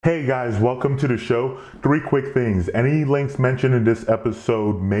Hey guys, welcome to the show. Three quick things. Any links mentioned in this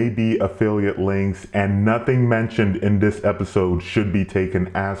episode may be affiliate links, and nothing mentioned in this episode should be taken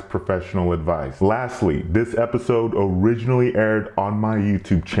as professional advice. Lastly, this episode originally aired on my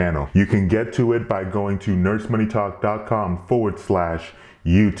YouTube channel. You can get to it by going to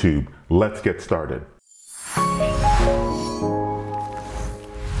nursemoneytalk.com/YouTube. Let's get started.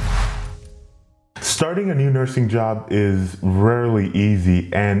 Starting a new nursing job is rarely easy,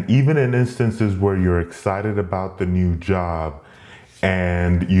 and even in instances where you're excited about the new job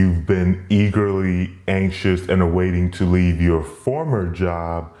and you've been eagerly anxious and awaiting to leave your former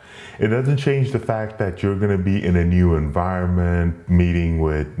job, it doesn't change the fact that you're going to be in a new environment, meeting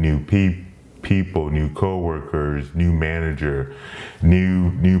with new people, new coworkers, new manager,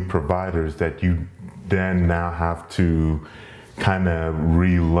 new providers that you then now have to kind of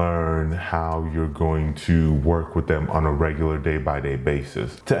relearn how you're going to work with them on a regular day-by-day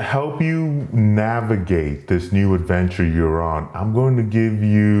basis. To help you navigate this new adventure you're on, I'm going to give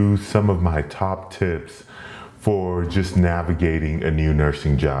you some of my top tips for just navigating a new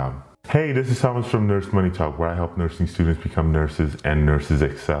nursing job. Hey, this is Thomas from Nurse Money Talk, where I help nursing students become nurses and nurses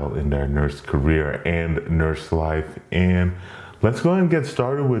excel in their nurse career and nurse life. And let's go ahead and get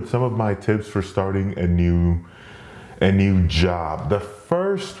started with some of my tips for starting a new job. The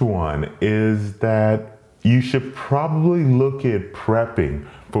first one is that you should probably look at prepping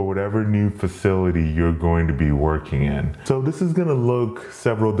for whatever new facility you're going to be working in. So this is going to look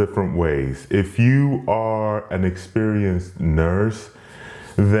several different ways. If you are an experienced nurse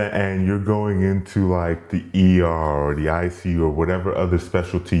and you're going into like the ER or the ICU or whatever other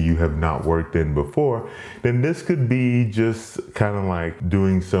specialty you have not worked in before, then this could be just kind of like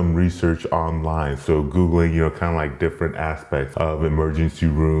doing some research online. So Googling, kind of like different aspects of emergency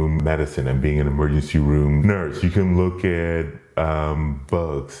room medicine and being an emergency room nurse. You can look at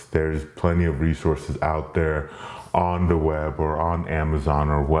books. There's plenty of resources out there on the web or on Amazon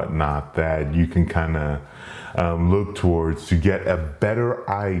or whatnot that you can kind of look towards to get a better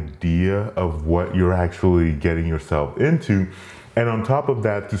idea of what you're actually getting yourself into. And on top of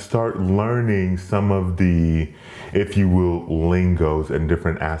that, to start learning some of the, if you will, lingos and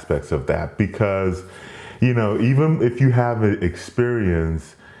different aspects of that. Because, even if you have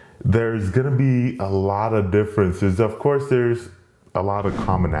experience, there's going to be a lot of differences. Of course, there's a lot of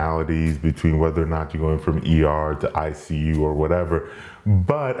commonalities between whether or not you're going from ER to ICU or whatever.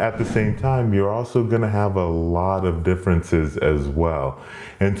 But at the same time, you're also going to have a lot of differences as well.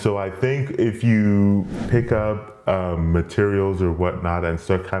 And so I think if you pick up materials or whatnot and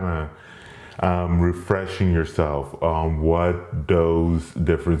start kind of refreshing yourself on what those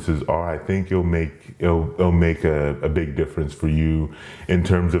differences are, I think it'll make a big difference for you in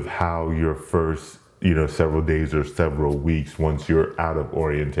terms of how your first several days or several weeks once you're out of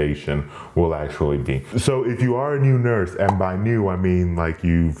orientation will actually be. So if you are a new nurse, and by new, I mean like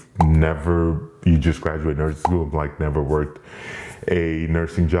you just graduated nursing school and like never worked a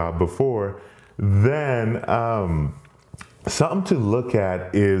nursing job before, then something to look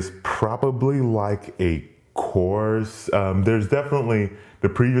at is probably like a course. There's definitely the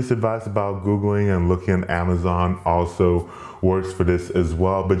previous advice about Googling and looking at Amazon also works for this as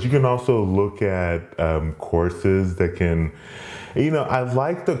well. But you can also look at courses that can, I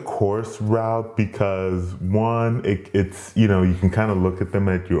like the course route because one, it's you can kind of look at them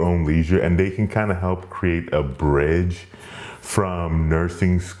at your own leisure and they can kind of help create a bridge from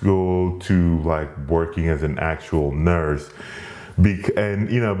nursing school to like working as an actual nurse.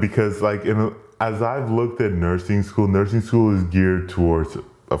 Because like, as I've looked at nursing school is geared towards,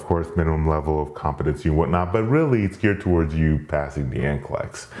 of course, minimum level of competency and whatnot, but really it's geared towards you passing the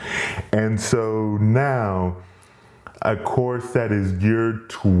NCLEX. And so now a course that is geared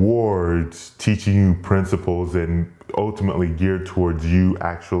towards teaching you principles and ultimately geared towards you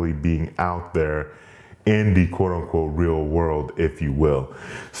actually being out there in the quote unquote real world, if you will.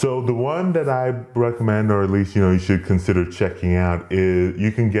 So the one that I recommend, or at least, you should consider checking out, is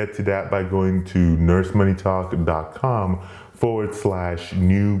you can get to that by going to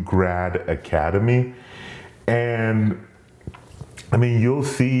nursemoneytalk.com/new grad academy. And I mean, you'll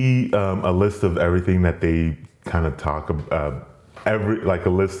see a list of everything that they kind of talk about, a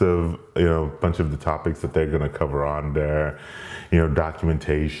list of, a bunch of the topics that they're going to cover on there,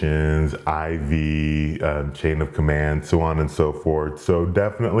 documentations, IV, chain of command, so on and so forth. So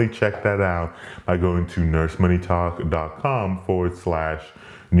definitely check that out by going to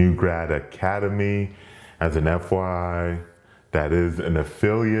nursemoneytalk.com/new grad academy. As an FYI, that is an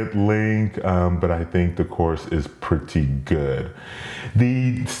affiliate link, but I think the course is pretty good.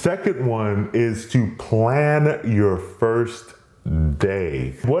 The second one is to plan your first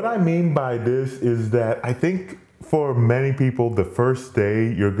day. What I mean by this is that I think for many people, the first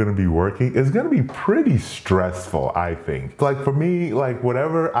day you're going to be working is going to be pretty stressful, I think. Like for me, like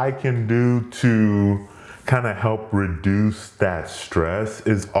whatever I can do to kind of help reduce that stress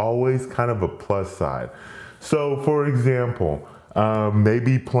is always kind of a plus side. So for example,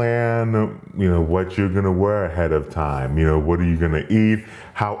 maybe plan, what you're going to wear ahead of time. What are you going to eat?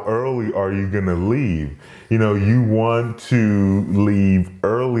 How early are you going to leave? You want to leave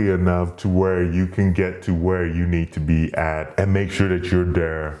early enough to where you can get to where you need to be at and make sure that you're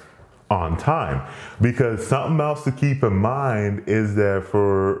there on time. Because something else to keep in mind is that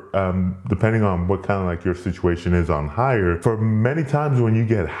for, depending on what kind of like your situation is on hire, for many times when you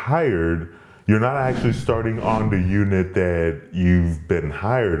get hired, you're not actually starting on the unit that you've been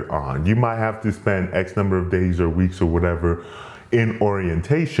hired on. You might have to spend X number of days or weeks or whatever in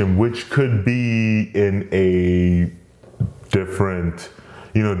orientation, which could be in a different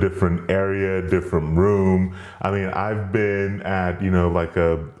area, different room. I mean, I've been at, like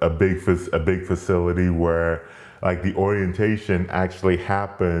a big facility where like the orientation actually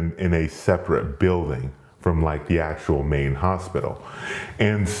happened in a separate building from like the actual main hospital.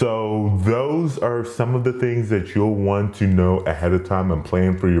 And so those are some of the things that you'll want to know ahead of time and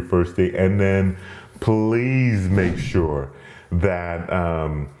plan for your first day. And then please make sure that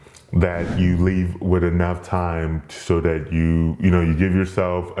that you leave with enough time so that you give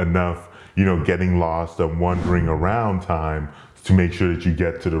yourself enough, getting lost and wandering around time to make sure that you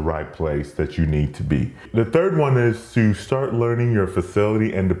get to the right place that you need to be. The third one is to start learning your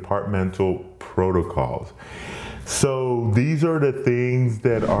facility and departmental protocols. So these are the things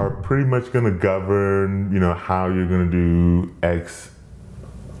that are pretty much going to govern, how you're going to do X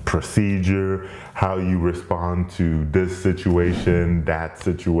procedure, how you respond to this situation, that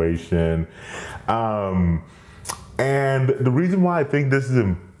situation. And the reason why I think this is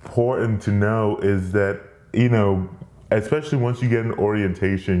important to know is that, especially once you get an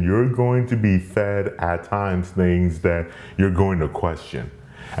orientation, you're going to be fed at times things that you're going to question.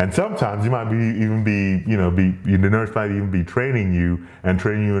 And sometimes you might the nurse might even be training you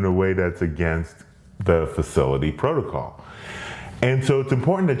in a way that's against the facility protocol. And so it's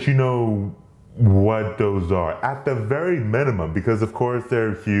important that you know what those are at the very minimum, because of course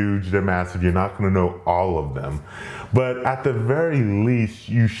they're huge, they're massive, you're not going to know all of them. But at the very least,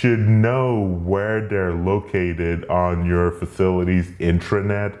 you should know where they're located on your facility's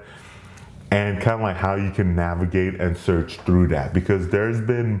intranet and kind of like how you can navigate and search through that. Because there's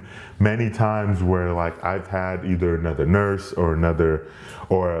been many times where like I've had either another nurse or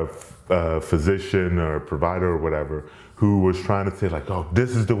a physician or a provider or whatever who was trying to say like, oh,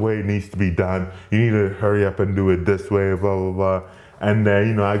 this is the way it needs to be done. You need to hurry up and do it this way, blah, blah, blah. And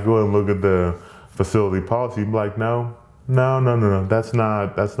then, I go and look at the facility policy and be like, no, that's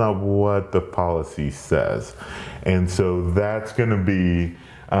not what the policy says. And so that's gonna be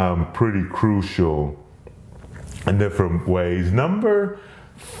pretty crucial in different ways. Number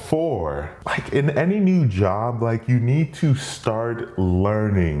 4, like in any new job, like you need to start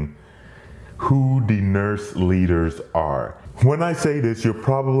learning who the nurse leaders are. When I say this, you're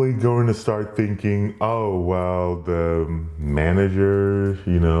probably going to start thinking, oh, well, the manager,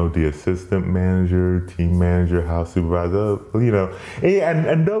 the assistant manager, team manager, house supervisor,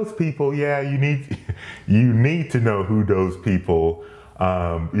 and those people, yeah, you need to know who those people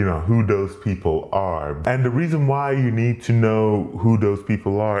who those people are. And the reason why you need to know who those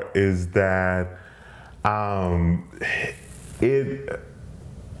people are is that it's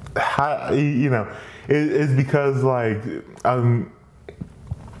because like and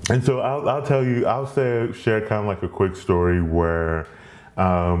so I'll share kind of like a quick story where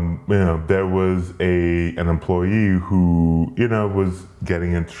there was an employee who was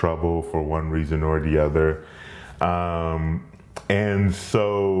getting in trouble for one reason or the other, and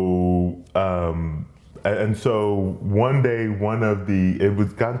so one day, it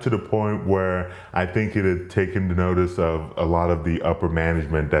was gotten to the point where I think it had taken the notice of a lot of the upper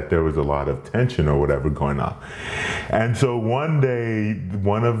management that there was a lot of tension or whatever going on. And so one day,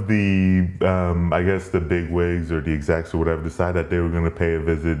 one of the, I guess the big wigs or the execs or whatever decided that they were going to pay a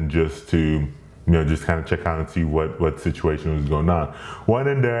visit and just to, just kind of check out and see what situation was going on. One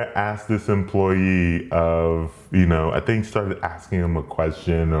in there asked this employee of, I think started asking him a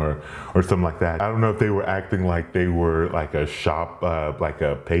question or something like that. I don't know if they were acting like they were like a like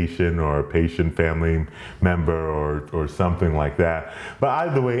a patient or a patient family member or something like that. But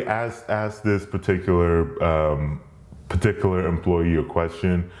either way, asked this particular employee a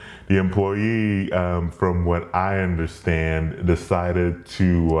question. The employee, from what I understand, decided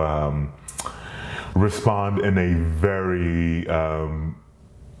to respond in a very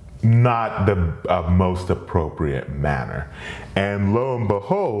not the most appropriate manner. And lo and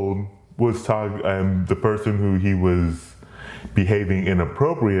behold, was talking. The person who he was behaving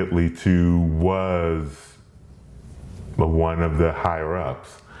inappropriately to was one of the higher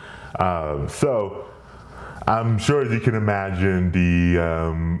ups. So I'm sure, as you can imagine,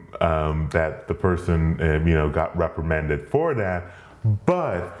 that the person got reprimanded for that.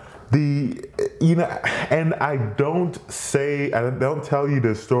 But and I don't tell you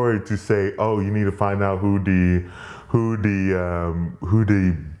this story to say, oh, you need to find out who the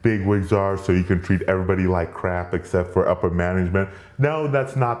bigwigs are so you can treat everybody like crap except for upper management. No,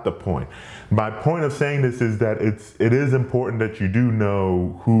 that's not the point. My point of saying this is that it is important that you do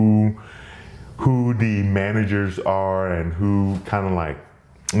know who the managers are and who kind of like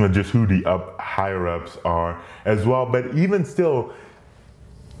just who the higher ups are as well. But even still,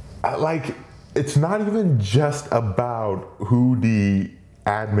 it's not even just about who the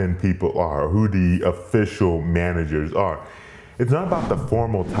admin people are, who the official managers are. It's not about the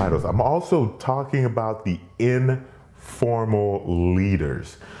formal titles. I'm also talking about the informal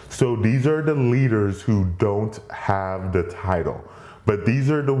leaders. So these are the leaders who don't have the title, but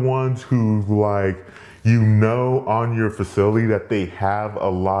these are the ones who, on your facility that they have a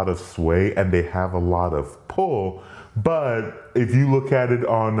lot of sway and they have a lot of pull. But if you look at it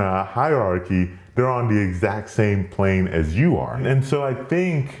on a hierarchy, they're on the exact same plane as you are. And so I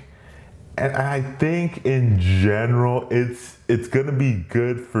think in general, it's gonna be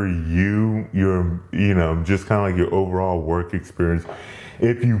good for you, just kind of like your overall work experience,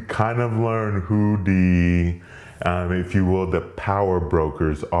 if you kind of learn who the, if you will, the power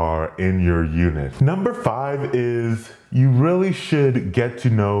brokers are in your unit. Number 5 is you really should get to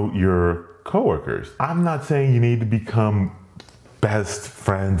know your coworkers. I'm not saying you need to become best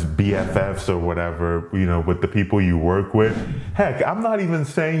friends, BFFs or whatever, with the people you work with. Heck, I'm not even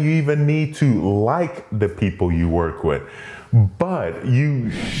saying you even need to like the people you work with, but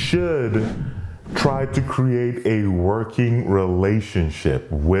you should try to create a working relationship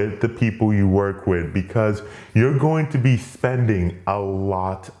with the people you work with, because you're going to be spending a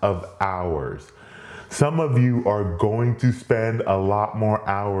lot of hours. Some of you are going to spend a lot more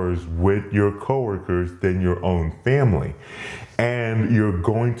hours with your coworkers than your own family. And you're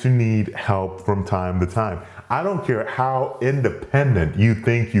going to need help from time to time. I don't care how independent you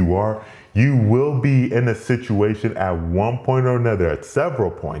think you are, you will be in a situation at one point or another, at several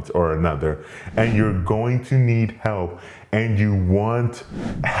points or another, and you're going to need help, and you want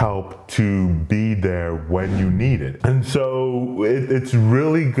help to be there when you need it. And so it's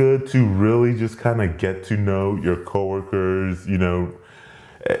really good to really just kind of get to know your coworkers,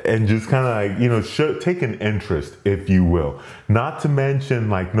 and just kind of take an interest, if you will. Not to mention,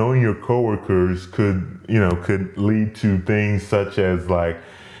 knowing your coworkers could lead to things such as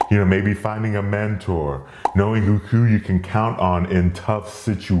maybe finding a mentor, knowing who you can count on in tough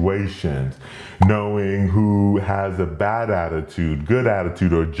situations, knowing who has a bad attitude, good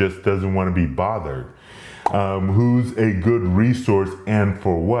attitude, or just doesn't want to be bothered. Who's a good resource and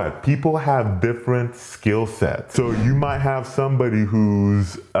for what. People have different skill sets. So you might have somebody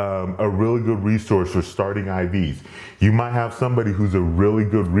who's a really good resource for starting IVs. You might have somebody who's a really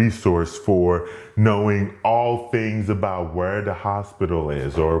good resource for knowing all things about where the hospital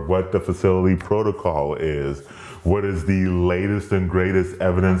is or what the facility protocol is, what is the latest and greatest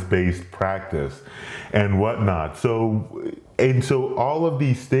evidence-based practice and whatnot. So all of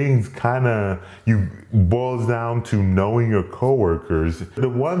these things boils down to knowing your coworkers. The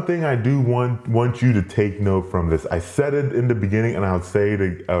one thing I do want you to take note from this, I said it in the beginning and I'll say it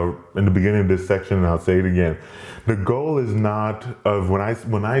in the beginning of this section and I'll say it again. The goal is not of when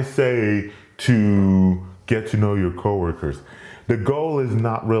I say to get to know your coworkers, the goal is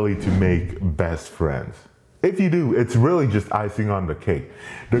not really to make best friends. If you do, it's really just icing on the cake.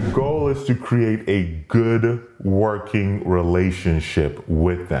 The goal is to create a good working relationship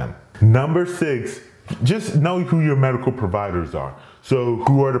with them. Number 6, just know who your medical providers are. So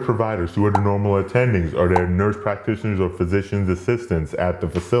who are the providers? Who are the normal attendings? Are there nurse practitioners or physician's assistants at the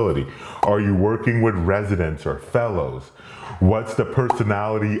facility? Are you working with residents or fellows? What's the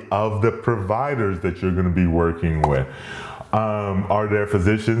personality of the providers that you're going to be working with? Are there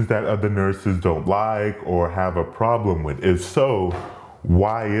physicians that other nurses don't like or have a problem with? If so,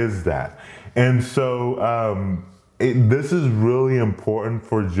 why is that? And so this is really important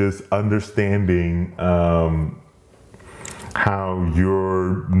for just understanding how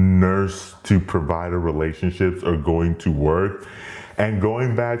your nurse to provider relationships are going to work. And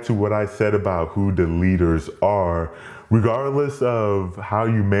going back to what I said about who the leaders are, regardless of how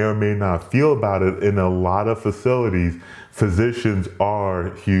you may or may not feel about it, in a lot of facilities, physicians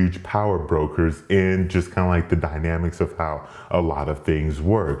are huge power brokers in just kind of like the dynamics of how a lot of things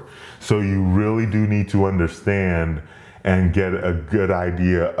work. So you really do need to understand and get a good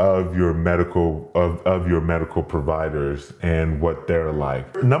idea of your medical providers and what they're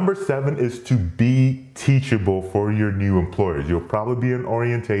like. Number 7 is to be teachable for your new employers. You'll probably be in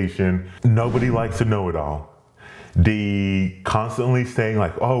orientation. Nobody likes to know it all. The constantly saying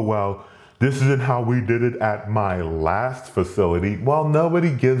like, oh, well, this isn't how we did it at my last facility. Well,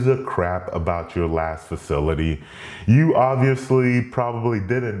 nobody gives a crap about your last facility. You obviously probably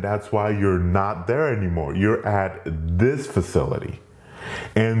didn't. That's why you're not there anymore. You're at this facility.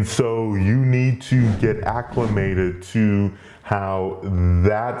 And so you need to get acclimated to how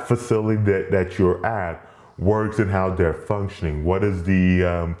that facility that you're at works and how they're functioning. What is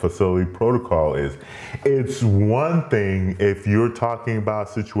the facility protocol is. It's one thing if you're talking about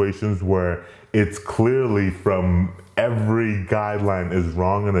situations where it's clearly from every guideline is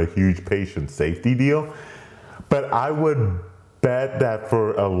wrong in a huge patient safety deal. But I would bet that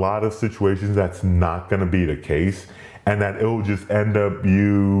for a lot of situations, that's not going to be the case, and that it will just end up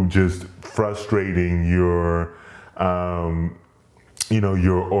you just frustrating your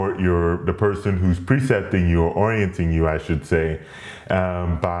the person who's precepting you or orienting you, I should say,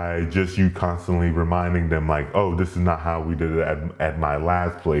 by just you constantly reminding them like, oh, this is not how we did it at my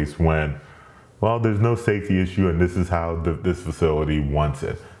last place, when, well, there's no safety issue and this is how this facility wants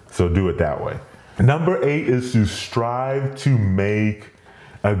it. So do it that way. Number 8 is to strive to make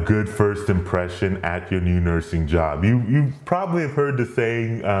a good first impression at your new nursing job. You probably have heard the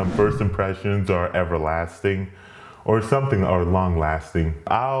saying, first impressions are everlasting, or something, or long lasting.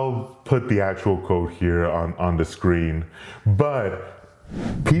 I'll put the actual quote here on the screen, but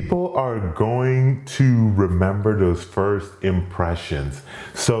people are going to remember those first impressions.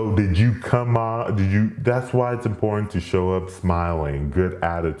 So that's why it's important to show up smiling, good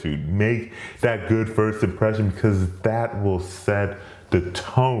attitude, make that good first impression, because that will set the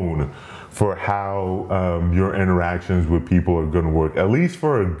tone for how your interactions with people are going to work, at least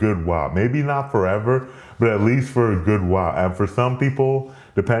for a good while. Maybe not forever, but at least for a good while. And for some people,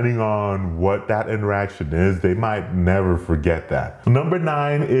 depending on what that interaction is, they might never forget that. Number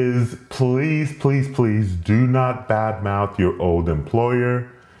 9 is please, please, please do not badmouth your old employer,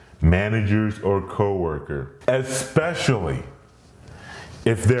 managers, or coworker, especially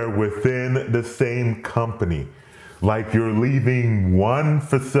if they're within the same company. Like you're leaving one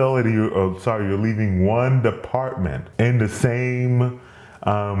facility, you're leaving one department in the same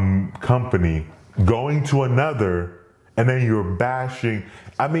company, going to another, and then you're bashing.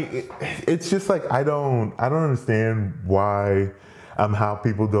 I mean, it's just like, I don't understand why, how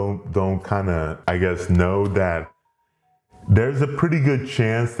people don't kind of, I guess, know that there's a pretty good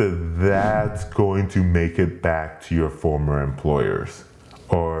chance that that's going to make it back to your former employers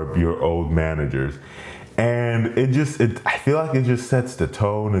or your old managers. And I feel like it just sets the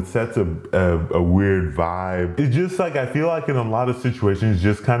tone. It sets a weird vibe. It's just like, I feel like in a lot of situations, it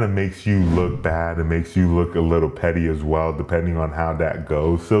just kind of makes you look bad. It makes you look a little petty as well, depending on how that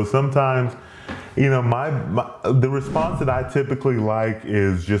goes. So sometimes, the response that I typically like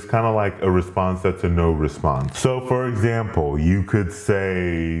is just kind of like a response that's a no response. So for example, you could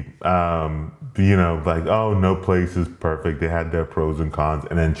say, like, oh, no place is perfect. They had their pros and cons,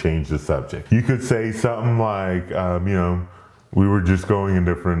 and then change the subject. You could say something like, we were just going in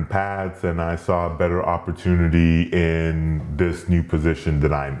different paths and I saw a better opportunity in this new position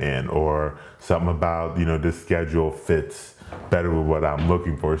that I'm in, or something about, this schedule fits better with what I'm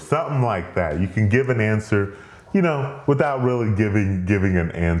looking for. Something like that. You can give an answer, without really giving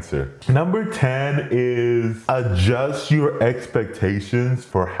an answer. Number 10 is adjust your expectations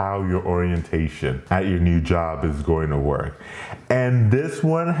for how your orientation at your new job is going to work. And this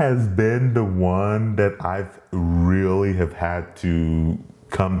one has been the one that I've really have had to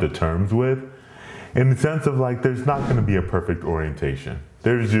come to terms with, in the sense of like, there's not going to be a perfect orientation.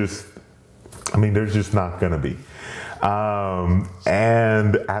 There's just not going to be.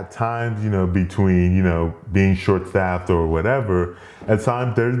 And at times, between, being short-staffed or whatever, at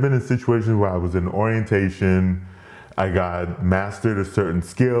times there's been a situation where I was in orientation, I got mastered a certain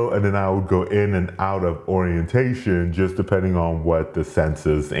skill, and then I would go in and out of orientation, just depending on what the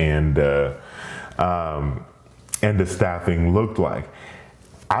census and the staffing looked like.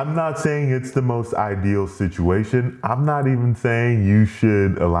 I'm not saying it's the most ideal situation. I'm not even saying you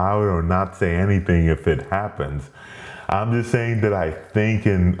should allow it or not say anything if it happens. I'm just saying that I think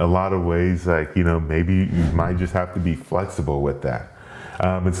in a lot of ways, like, maybe you might just have to be flexible with that.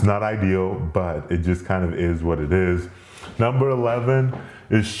 It's not ideal, but it just kind of is what it is. Number 11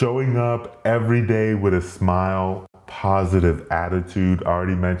 is showing up every day with a smile, positive attitude. I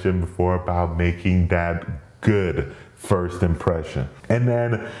already mentioned before about making that good first impression. And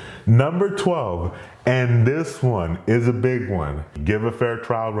then number 12, and this one is a big one. Give a fair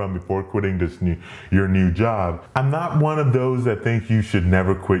trial run before quitting your new job. I'm not one of those that think you should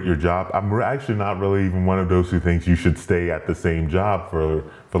never quit your job. I'm actually not really even one of those who thinks you should stay at the same job for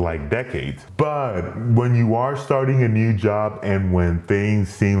like decades. But when you are starting a new job and when things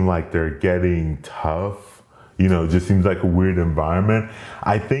seem like they're getting tough, you know, it just seems like a weird environment,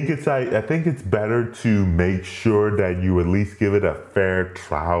 I think it's better to make sure that you at least give it a fair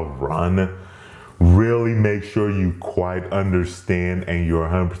trial run. Really make sure you quite understand and you're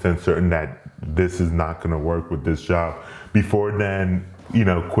 100% certain that this is not going to work with this job before then, you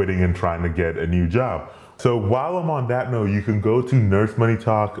know, quitting and trying to get a new job. So while I'm on that note, you can go to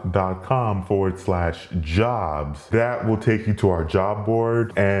nursemoneytalk.com/jobs. That will take you to our job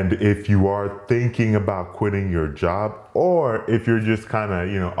board. And if you are thinking about quitting your job, or if you're just kind of,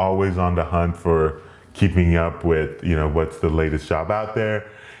 you know, always on the hunt for keeping up with, you know, what's the latest job out there,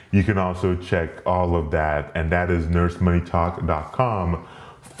 you can also check all of that. And that is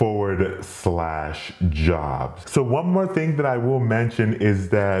nursemoneytalk.com/jobs. So one more thing that I will mention is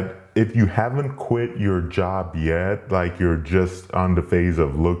that if you haven't quit your job yet, like you're just on the phase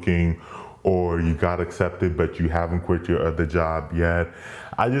of looking, or you got accepted but you haven't quit your other job yet,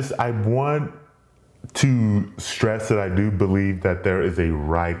 I want to stress that I do believe that there is a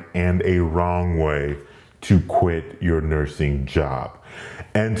right and a wrong way to quit your nursing job.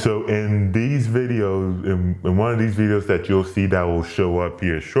 And so in these videos, in one of these videos that you'll see that will show up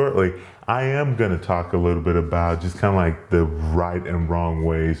here shortly, I am going to talk a little bit about just kind of like the right and wrong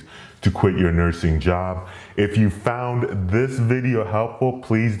ways to quit your nursing job. If you found this video helpful,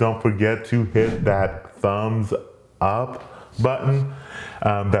 please don't forget to hit that thumbs up button.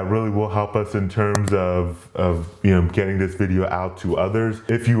 That really will help us in terms of you know, getting this video out to others.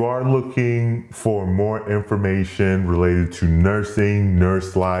 If you are looking for more information related to nursing,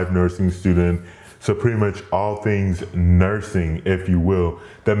 Nurse Live, nursing student, so pretty much all things nursing, if you will,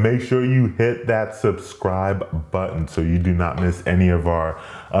 then make sure you hit that subscribe button so you do not miss any of our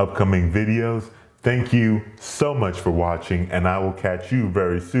upcoming videos. Thank you so much for watching, and I will catch you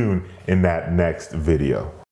very soon in that next video.